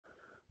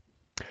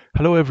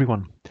Hello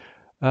everyone.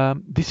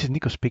 This is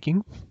Nikos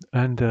speaking,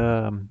 and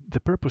the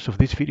purpose of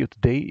this video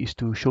today is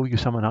to show you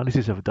some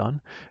analysis I've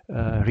done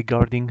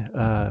regarding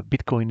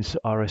Bitcoin's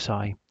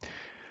RSI.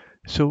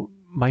 So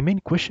my main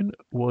question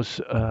was,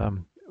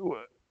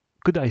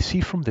 could I see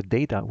from the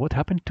data what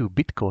happened to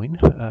Bitcoin,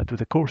 to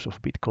the course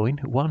of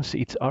Bitcoin, once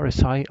its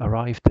RSI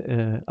arrived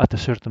at a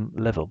certain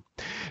level?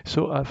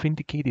 So I've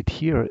indicated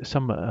here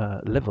some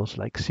levels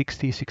like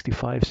 60,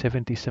 65,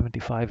 70,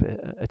 75,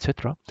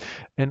 etc.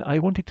 And I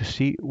wanted to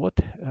see what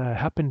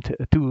happened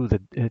to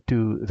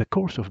the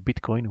course of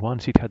Bitcoin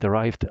once it had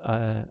arrived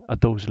at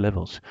those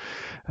levels.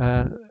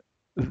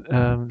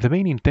 The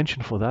main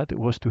intention for that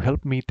was to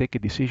help me take a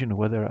decision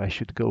whether I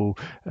should go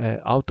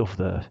out of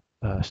the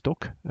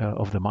stock,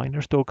 of the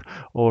miner stock,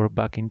 or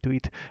back into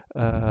it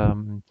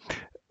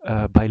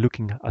by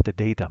looking at the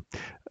data.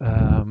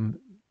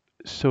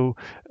 So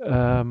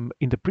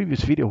in the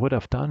previous video, what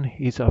I've done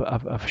is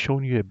I've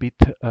shown you a bit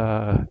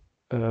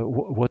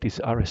what is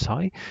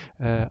RSI.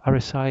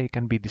 RSI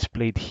can be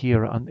displayed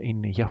here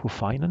in Yahoo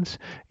Finance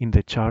in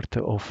the chart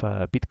of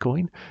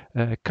Bitcoin.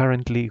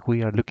 Currently,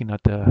 we are looking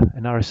at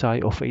an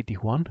RSI of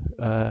 81,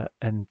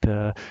 and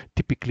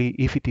typically,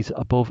 if it is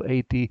above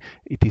 80,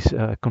 it is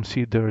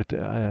considered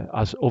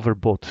as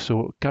overbought.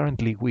 So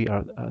currently, we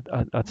are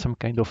at some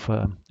kind of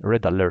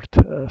red alert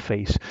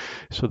phase.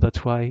 So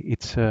that's why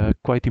it's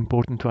quite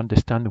important to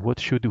understand what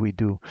should we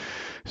do.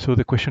 So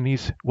the question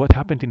is, what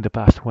happened in the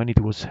past when it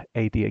was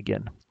 80 again?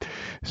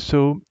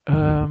 So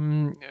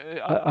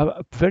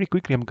very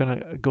quickly, I'm going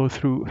to go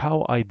through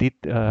how I did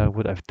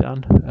what I've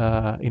done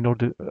in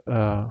order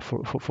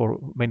for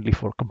mainly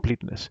for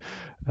completeness.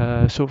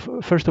 So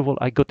first of all,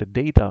 I got the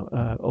data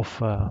of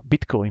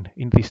Bitcoin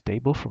in this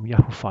table from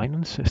Yahoo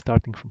Finance,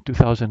 starting from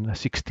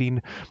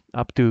 2016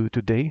 up to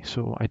today.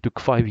 So I took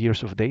 5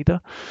 years of data.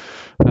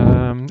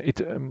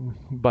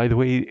 By the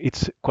way,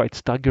 it's quite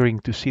staggering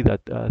to see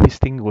that this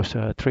thing was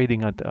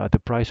trading at a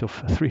price of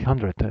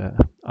 300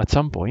 at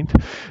some point,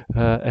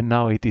 and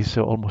now it is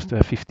almost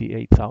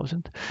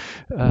 58,000.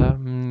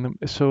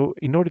 So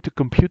in order to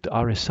compute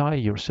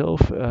RSI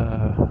yourself,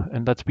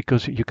 and that's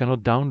because you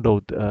cannot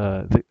download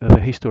the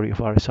history of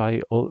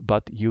RSI,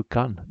 but you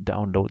can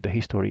download the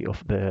history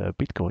of the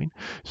Bitcoin.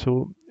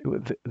 So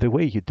the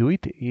way you do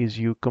it is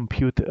you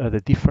compute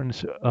the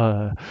difference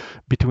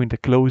between the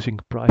closing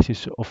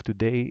prices of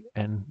today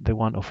and the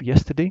one of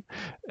yesterday,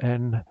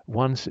 and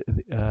once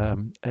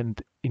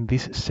and in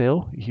this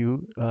cell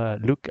you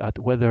look at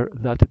whether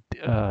that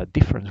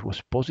difference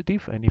was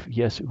positive, and if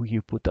yes,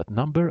 you put that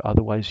number,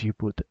 otherwise you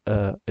put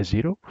a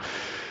 0.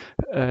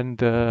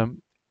 And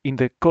in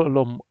the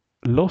column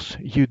loss,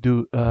 you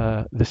do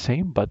the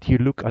same, but you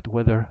look at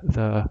whether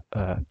the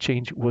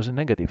change was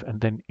negative, and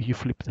then you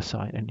flip the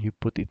sign and you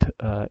put it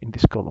in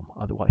this column,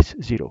 otherwise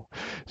 0.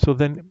 So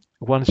then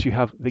once you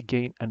have the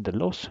gain and the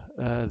loss,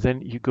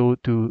 then you go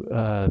to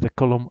the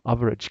column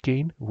average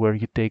gain, where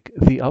you take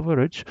the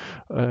average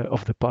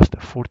of the past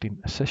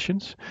 14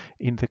 sessions.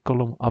 In the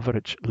column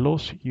average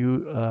loss,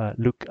 you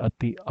look at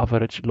the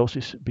average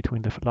losses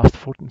between the last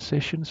 14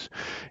 sessions.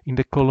 In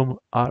the column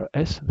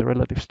RS, the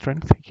relative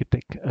strength, you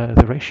take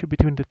the ratio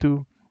between the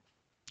two.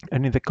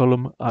 And in the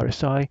column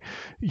RSI,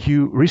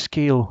 you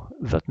rescale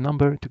that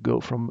number to go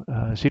from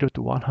 0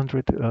 to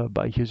 100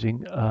 by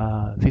using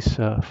this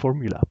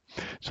formula.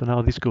 So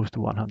now this goes to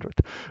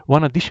 100.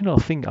 One additional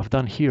thing I've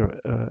done here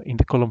in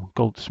the column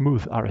called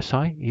smooth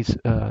RSI is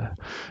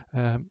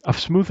I've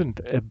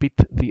smoothened a bit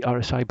the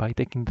RSI by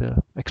taking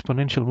the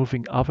exponential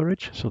moving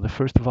average. So the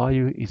first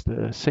value is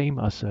the same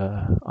as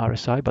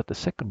RSI, but the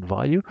second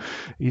value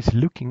is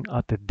looking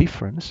at the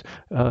difference.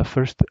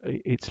 First,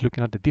 it's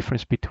looking at the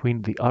difference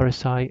between the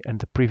RSI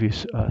and the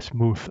previous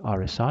smooth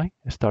RSI,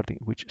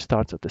 which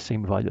starts at the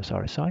same value as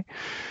RSI,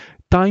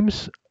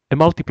 times a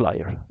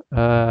multiplier,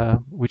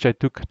 which I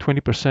took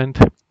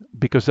 20%,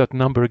 because that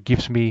number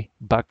gives me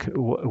back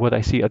what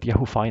I see at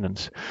Yahoo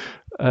Finance.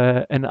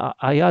 And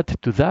I add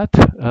to that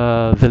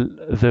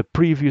the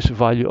previous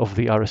value of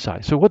the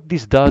RSI. So what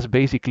this does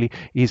basically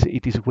is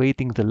it is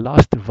weighting the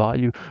last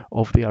value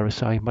of the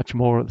RSI much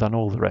more than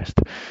all the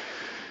rest.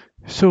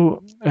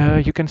 So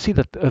you can see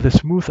that the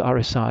smooth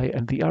RSI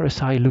and the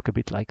RSI look a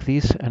bit like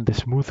this, and the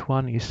smooth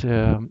one is,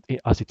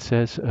 as it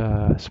says,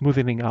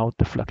 smoothing out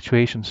the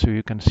fluctuations, so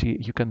you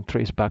can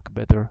trace back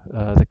better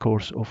the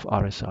course of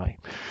RSI.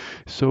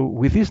 So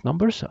with these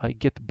numbers, I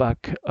get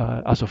back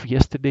as of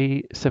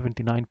yesterday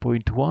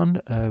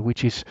 79.1,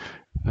 which is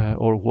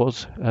or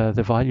was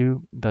the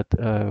value that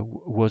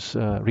was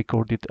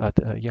recorded at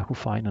Yahoo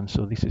Finance.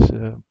 So this is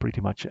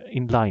pretty much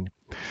in line.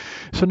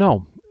 So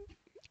now,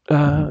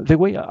 the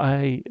way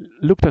I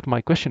looked at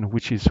my question,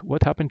 which is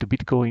what happened to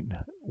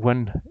Bitcoin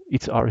when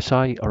its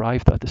RSI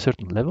arrived at a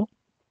certain level.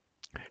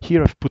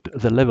 Here I've put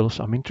the levels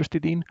I'm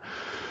interested in.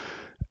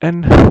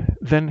 And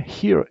then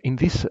here in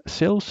these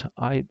cells,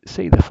 I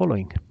say the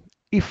following.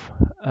 If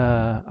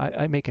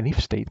I make an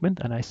if statement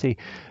and I say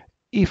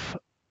if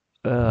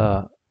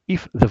the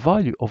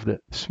value of the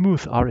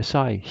smooth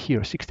RSI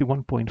here,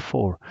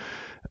 61.4,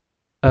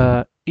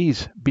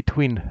 is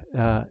between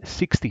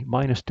 60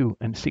 minus 2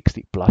 and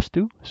 60 plus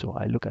 2. So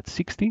I look at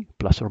 60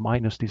 plus or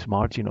minus this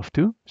margin of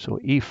 2. So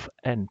if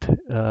and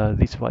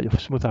this value of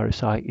smooth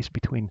RSI is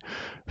between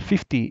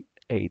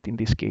 58 in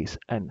this case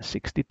and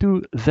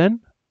 62,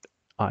 then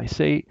I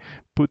say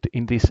put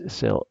in this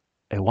cell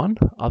a 1,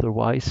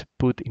 otherwise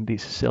put in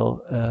this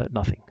cell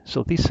nothing.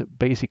 So this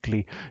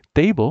basically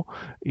table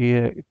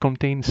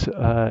contains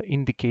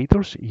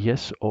indicators,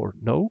 yes or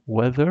no,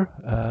 whether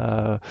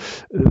the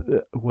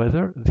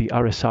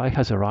RSI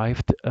has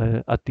arrived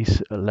at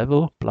this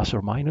level plus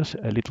or minus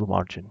a little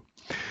margin.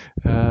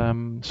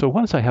 So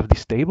once I have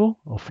this table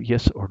of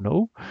yes or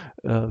no,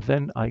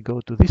 then I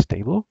go to this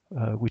table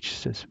which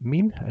says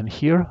mean, and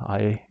here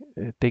I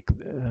take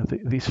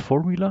this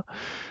formula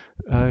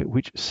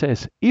which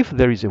says if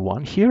there is a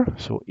 1 here,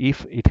 so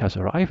if it has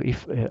arrived,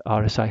 if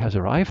RSI has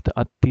arrived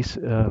at this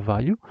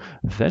value,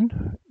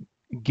 then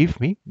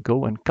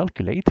go and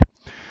calculate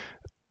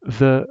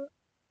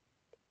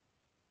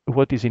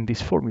what is in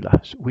this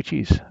formula, which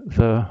is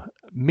the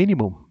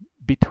minimum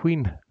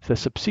between the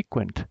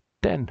subsequent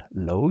 10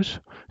 lows.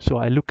 So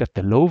I look at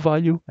the low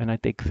value and I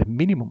take the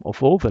minimum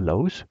of all the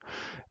lows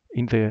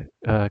in the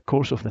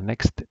course of the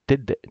next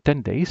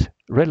 10 days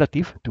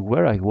relative to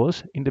where I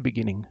was in the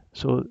beginning.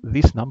 So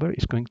this number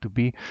is going to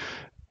be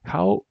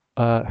how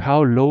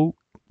low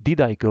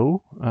did I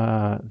go,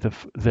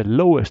 the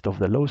lowest of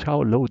the lows,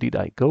 how low did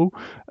I go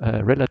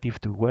relative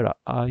to where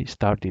I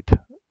started.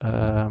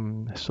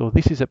 So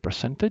this is a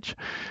percentage.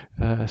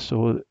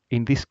 So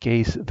in this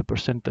case, the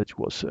percentage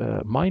was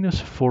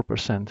minus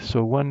 4%.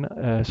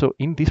 So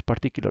in this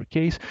particular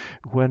case,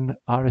 when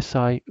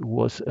RSI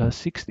was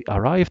 60,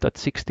 arrived at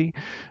 60,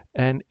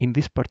 and in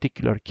this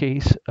particular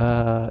case,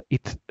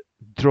 it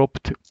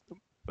dropped.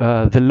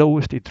 The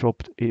lowest it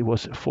dropped, it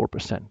was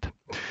 4%.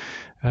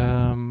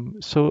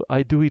 So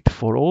I do it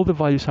for all the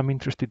values I'm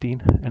interested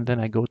in, and then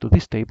I go to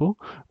this table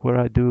where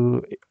I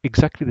do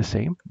exactly the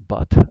same,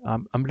 but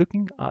I'm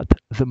looking at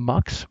the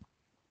max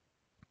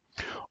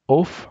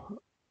of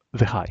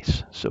the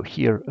highs. So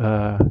here,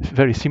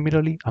 very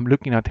similarly, I'm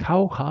looking at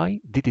how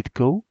high did it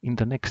go in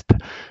the next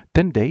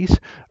 10 days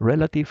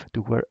relative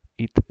to where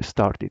it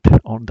started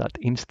on that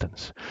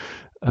instance.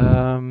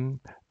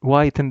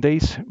 Why 10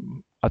 days?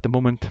 At the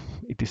moment,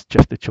 it is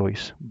just a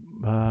choice.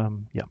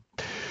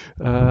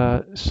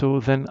 So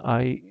then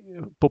I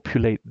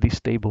populate these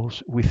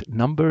tables with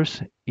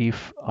numbers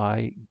if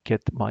I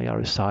get my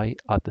RSI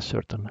at a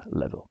certain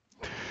level.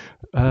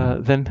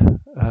 Then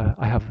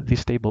I have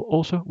this table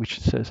also, which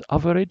says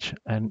average,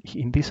 and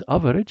in this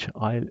average,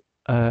 I'll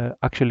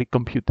actually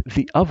compute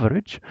the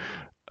average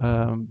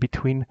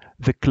between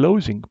the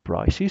closing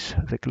prices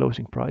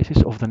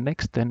of the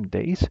next 10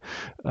 days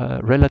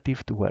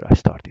relative to where I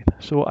started.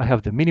 So I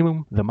have the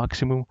minimum, the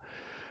maximum,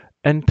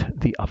 and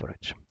the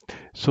average.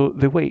 So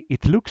the way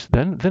it looks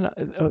then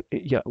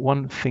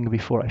one thing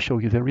before I show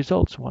you the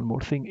results, one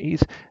more thing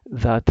is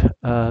that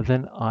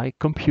then I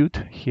compute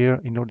here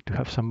in order to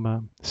have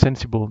some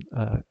sensible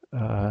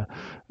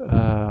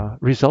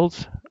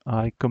results.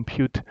 I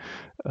compute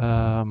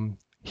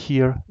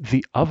here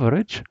the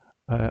average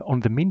on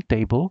the mean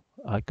table.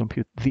 I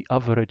compute the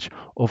average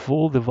of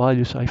all the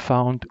values I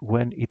found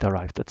when it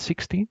arrived at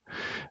 60.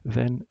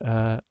 Then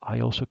I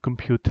also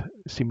compute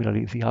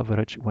similarly the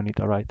average when it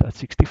arrived at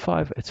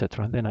 65,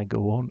 etc. Then I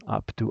go on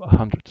up to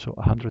 100. So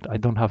 100, I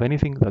don't have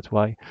anything. That's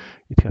why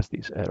it has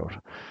this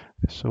error.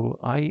 So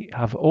I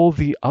have all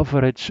the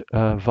average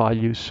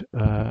values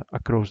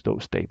across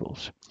those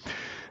tables.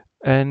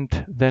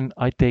 And then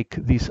I take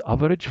these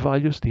average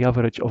values, the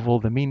average of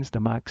all the means, the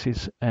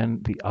maxes,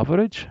 and the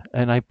average,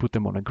 and I put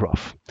them on a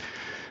graph.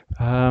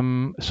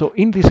 So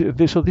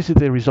this is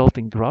the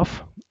resulting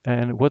graph,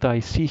 and what I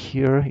see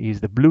here is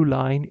the blue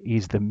line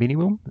is the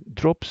minimum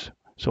drops.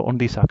 So on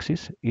this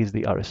axis is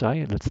the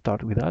RSI. Let's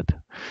start with that.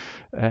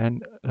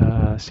 And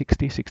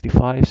 60,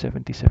 65,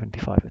 70,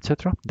 75,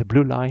 etc. The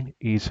blue line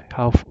is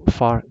how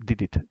far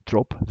did it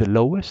drop, the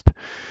lowest.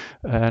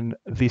 And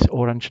this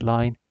orange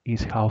line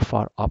is how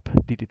far up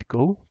did it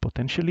go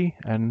potentially.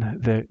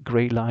 And the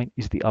gray line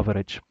is the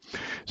average.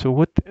 So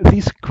what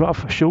this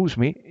graph shows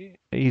me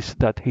is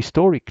that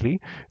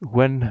historically,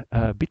 when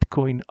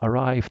Bitcoin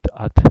arrived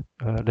at,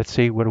 let's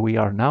say where we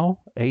are now,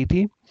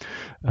 80,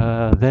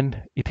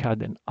 then it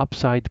had an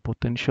upside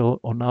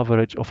potential on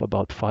average of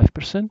about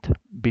 5%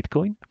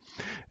 Bitcoin,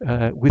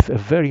 with a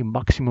very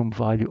maximum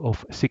value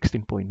of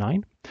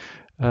 16.9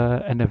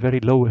 and a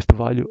very lowest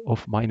value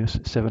of minus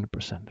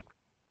 7%.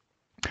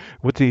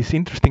 What is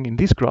interesting in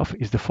this graph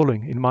is the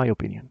following, in my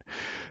opinion.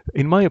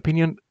 In my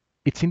opinion,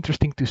 it's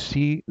interesting to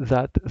see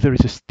that there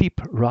is a steep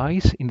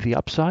rise in the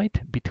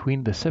upside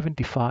between the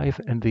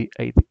 75 and the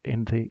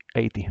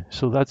 80.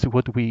 So that's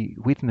what we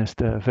witnessed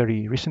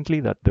very recently,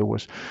 that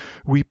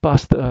we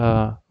passed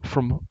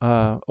from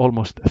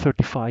almost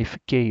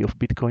 35K of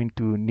Bitcoin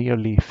to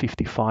nearly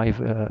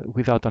 55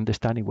 without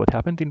understanding what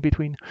happened in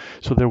between.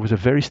 So there was a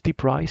very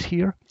steep rise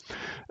here.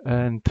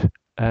 And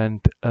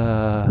and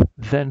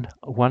then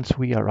once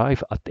we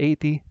arrive at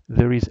 80,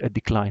 there is a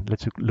decline.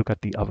 Let's look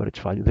at the average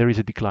value. There is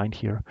a decline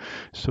here.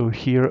 So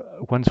here,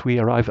 once we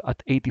arrive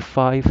at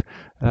 85,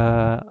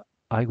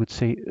 I would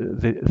say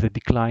the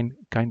decline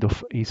kind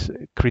of is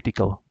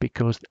critical,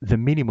 because the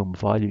minimum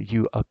value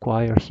you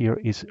acquire here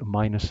is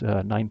minus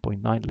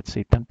 9.9, let's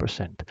say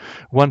 10%.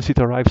 Once it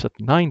arrives at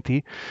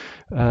 90,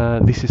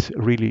 this is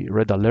really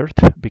red alert,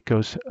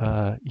 because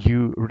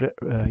you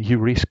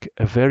risk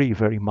a very,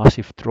 very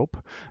massive drop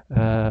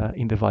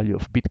in the value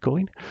of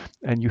Bitcoin,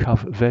 and you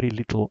have very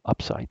little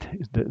upside.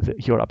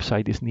 Your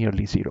upside is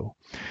nearly zero.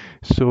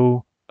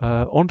 So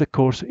on the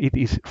course, it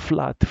is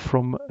flat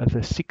from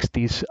the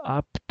 60s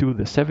up to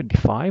the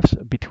 75s.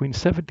 Between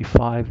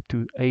 75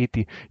 to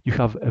 80, you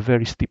have a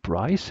very steep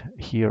rise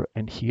here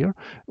and here,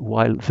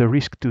 while the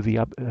risk to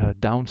the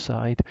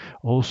downside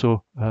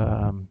also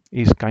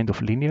is kind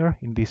of linear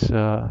in this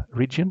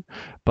region.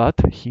 But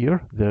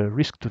here, the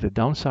risk to the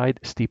downside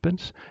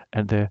steepens,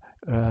 and the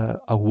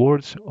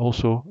awards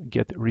also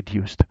get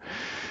reduced.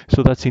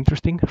 So that's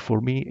interesting. For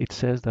me, it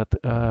says that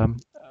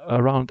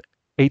around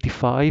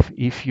 85,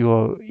 if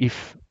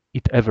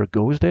it ever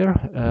goes there,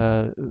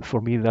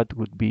 for me that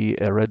would be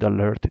a red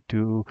alert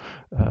to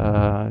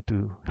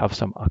have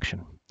some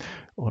action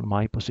on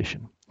my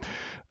position.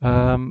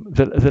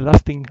 The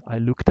last thing I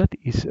looked at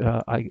is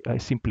I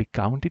simply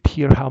counted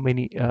here how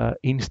many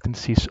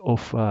instances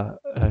of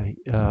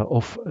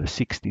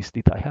 60s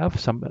did I have,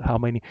 how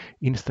many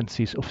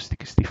instances of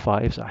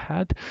 65s I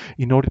had,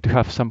 in order to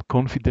have some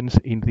confidence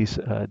in this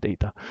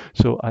data.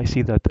 So I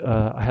see that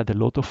I had a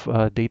lot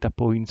of data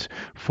points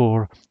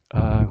for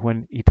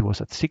when it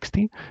was at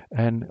 60,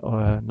 and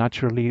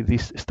naturally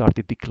this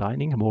started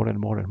declining more and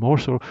more and more.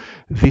 So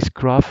this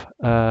graph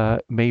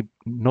may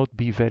not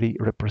be very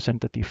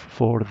representative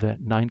for the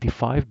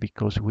 95,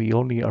 because we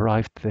only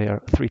arrived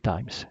there 3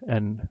 times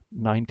and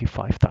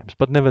 95 times.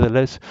 But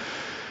nevertheless,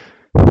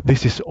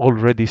 this is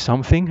already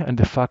something, and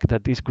the fact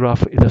that this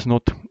graph, it does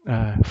not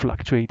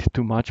fluctuate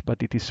too much,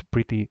 but it is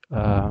pretty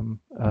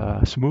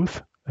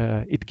smooth,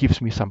 it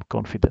gives me some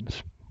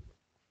confidence.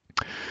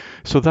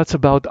 So that's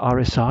about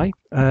RSI.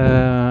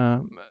 I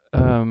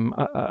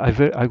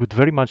would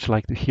very much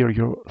like to hear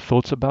your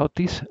thoughts about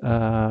this.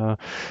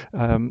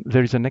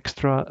 There is an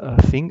extra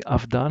thing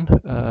I've done,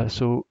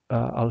 so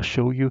I'll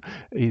show you.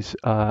 Is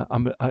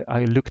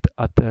I looked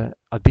at the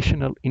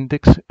additional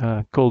index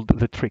called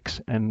the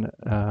TRIX, and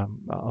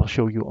I'll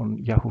show you on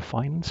Yahoo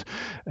Finance.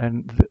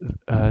 And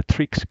the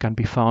TRIX can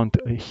be found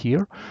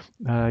here.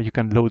 You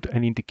can load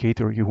any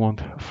indicator you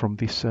want from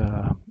this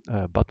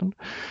button.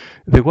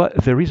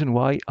 The reason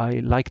why I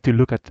like to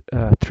look at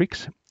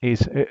TRIX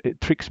is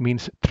TRIX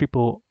means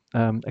triple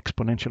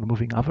exponential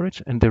moving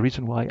average, and the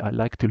reason why I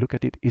like to look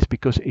at it is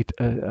because it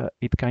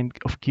kind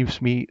of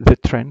gives me the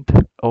trend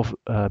of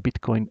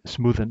Bitcoin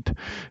smoothened.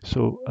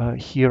 So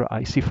here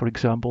I see, for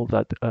example,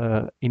 that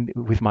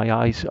with my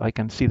eyes I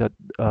can see that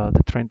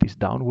the trend is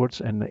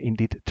downwards, and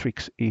indeed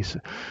TRIX is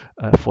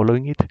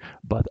following it.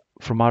 But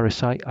from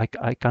RSI,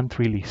 I can't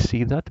really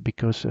see that,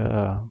 because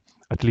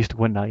at least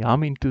when I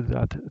am into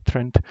that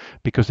trend,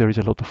 because there is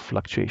a lot of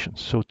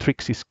fluctuations. So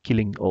TRIX is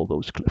killing all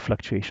those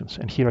fluctuations.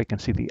 And here I can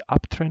see the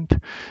uptrend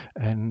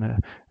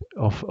and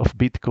of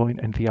Bitcoin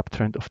and the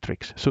uptrend of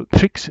TRIX. So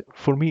TRIX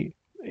for me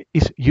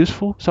is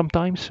useful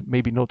sometimes,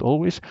 maybe not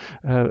always,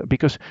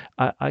 because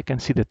I can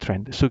see the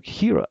trend. So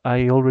here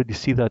I already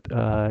see that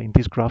in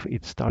this graph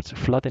it starts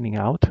flattening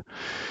out,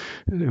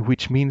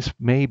 which means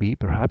maybe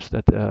perhaps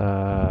that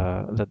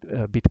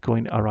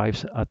Bitcoin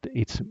arrives at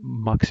its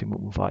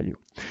maximum value.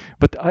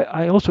 But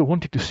I also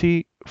wanted to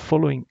see,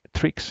 following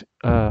TRIX,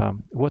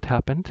 what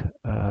happened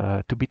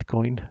to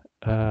Bitcoin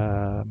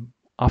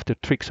after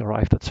TRIX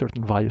arrived at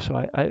certain value. So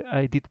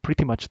I did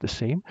pretty much the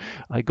same.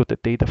 I got the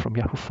data from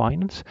Yahoo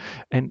Finance,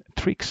 and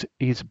TRIX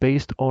is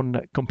based on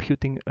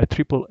computing a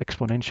triple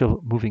exponential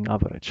moving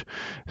average.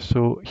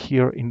 So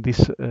here in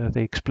this,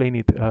 they explain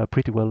it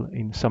pretty well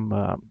in some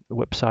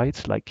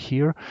websites like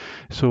here.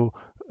 So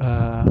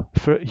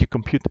you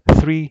compute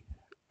 3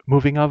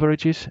 moving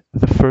averages.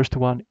 The first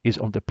one is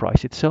on the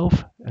price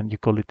itself, and you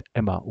call it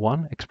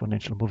EMMA1,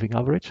 exponential moving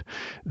average.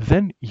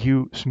 Then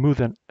you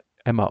smoothen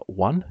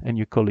EMMA1 and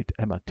you call it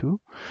EMMA2,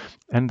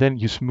 and then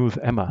you smooth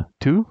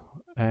EMMA2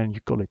 and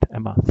you call it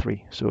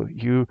EMMA3. So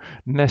you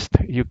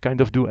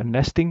kind of do a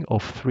nesting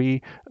of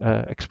 3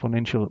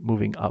 exponential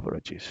moving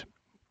averages.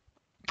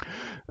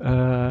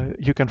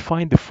 You can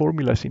find the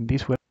formulas in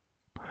this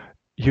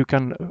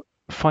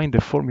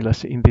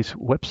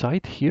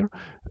website here,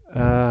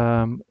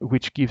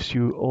 which gives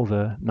you all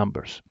the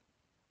numbers.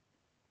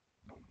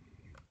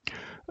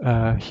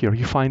 Here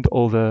you find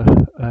all the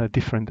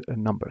different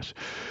numbers.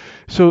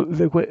 So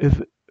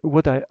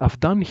what I've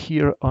done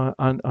here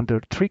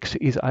under TRIX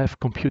is I've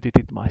computed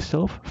it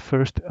myself.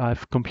 First,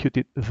 I've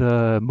computed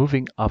the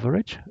moving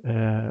average,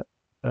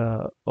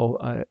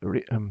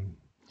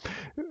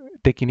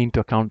 taking into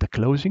account the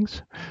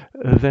closings.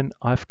 Then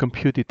I've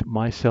computed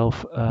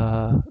myself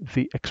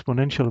the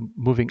exponential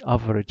moving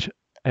average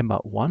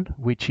EMMA1,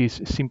 which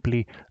is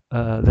simply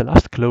the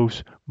last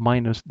close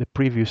minus the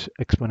previous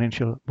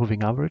exponential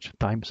moving average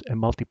times a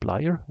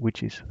multiplier,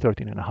 which is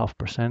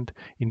 13.5%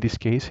 in this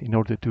case, in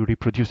order to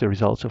reproduce the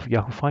results of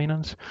Yahoo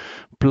Finance,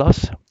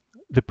 plus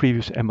the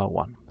previous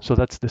EMA1. So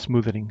that's the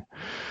smoothing.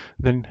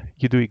 Then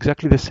you do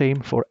exactly the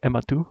same for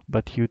EMA2,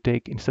 but you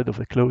take, instead of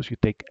the close, you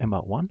take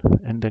EMA1,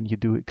 and then you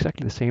do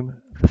exactly the same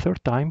the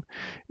third time.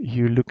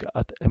 You look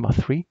at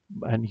EMA3,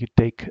 and you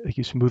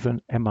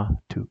smoothen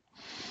EMA2.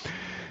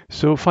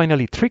 So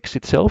finally, TRIX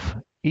itself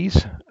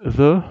is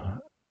the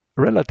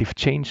relative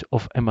change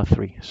of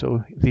EMA3.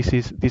 So this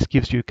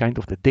gives you kind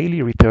of the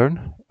daily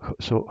return.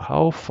 So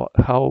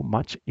how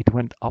much it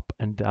went up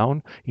and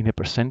down in a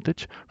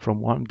percentage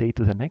from one day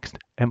to the next,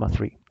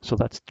 EMA3. So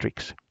that's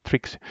TRIX.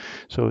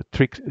 So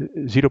TRIX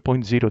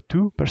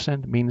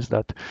 0.02% means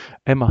that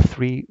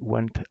EMA3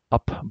 went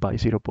up by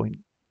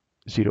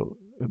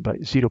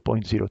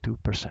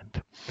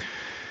 0.02%.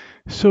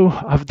 So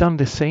I've done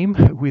the same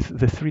with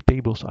the three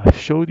tables I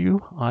showed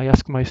you. I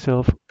asked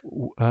myself,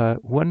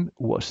 when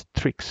was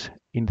TRIX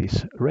in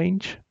this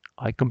range?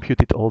 I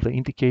computed all the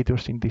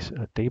indicators in this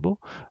table,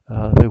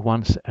 the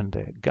ones and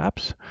the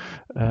gaps.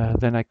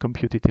 Then I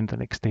computed in the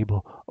next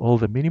table all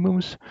the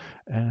minimums,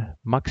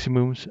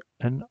 maximums,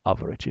 and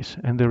averages.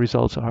 And the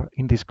results are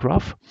in this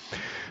graph.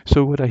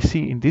 So what I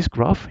see in this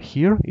graph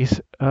here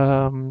is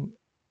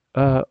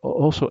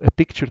also a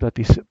picture that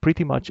is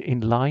pretty much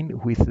in line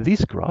with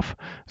this graph.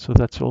 So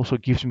that also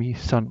gives me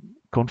some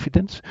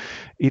confidence.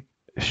 It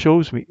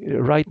shows me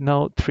right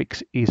now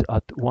TRIX is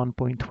at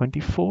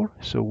 1.24.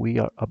 So we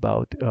are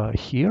about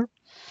here.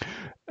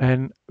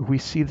 And we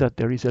see that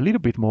there is a little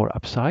bit more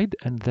upside,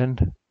 and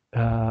then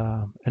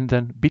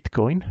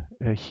Bitcoin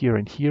here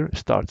and here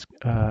starts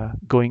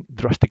going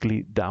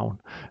drastically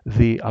down.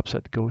 The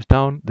upside goes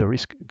down, the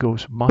risk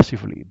goes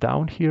massively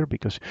down here,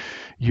 because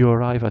you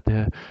arrive at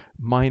a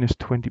minus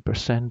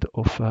 20%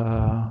 of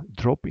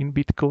drop in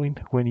Bitcoin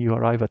when you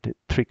arrive at a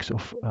TRIX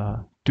of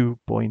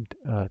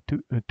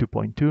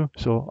 2.2.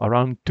 So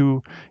around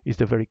 2 is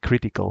the very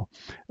critical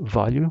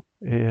value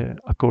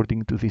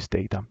according to this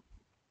data.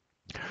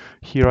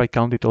 Here I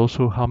counted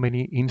also how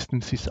many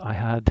instances I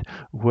had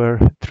where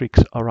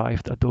TRIX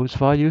arrived at those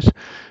values,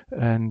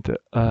 and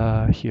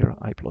here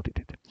I plotted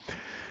it.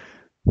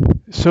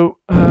 So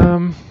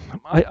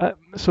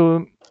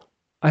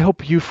I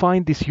hope you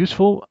find this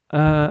useful.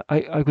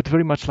 I would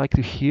very much like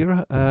to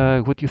hear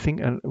what you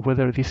think and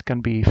whether this can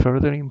be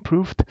further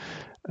improved.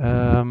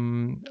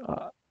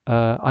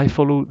 I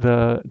follow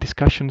the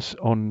discussions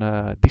on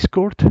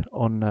Discord.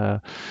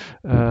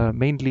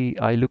 Mainly,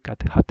 I look at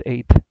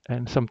HUT8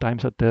 and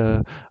sometimes at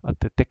the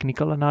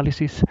technical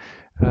analysis.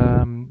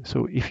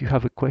 So if you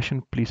have a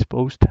question, please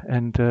post,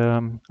 and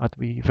I'd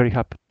be very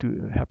happy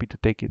to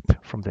take it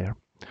from there.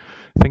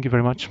 Thank you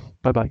very much.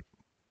 Bye bye.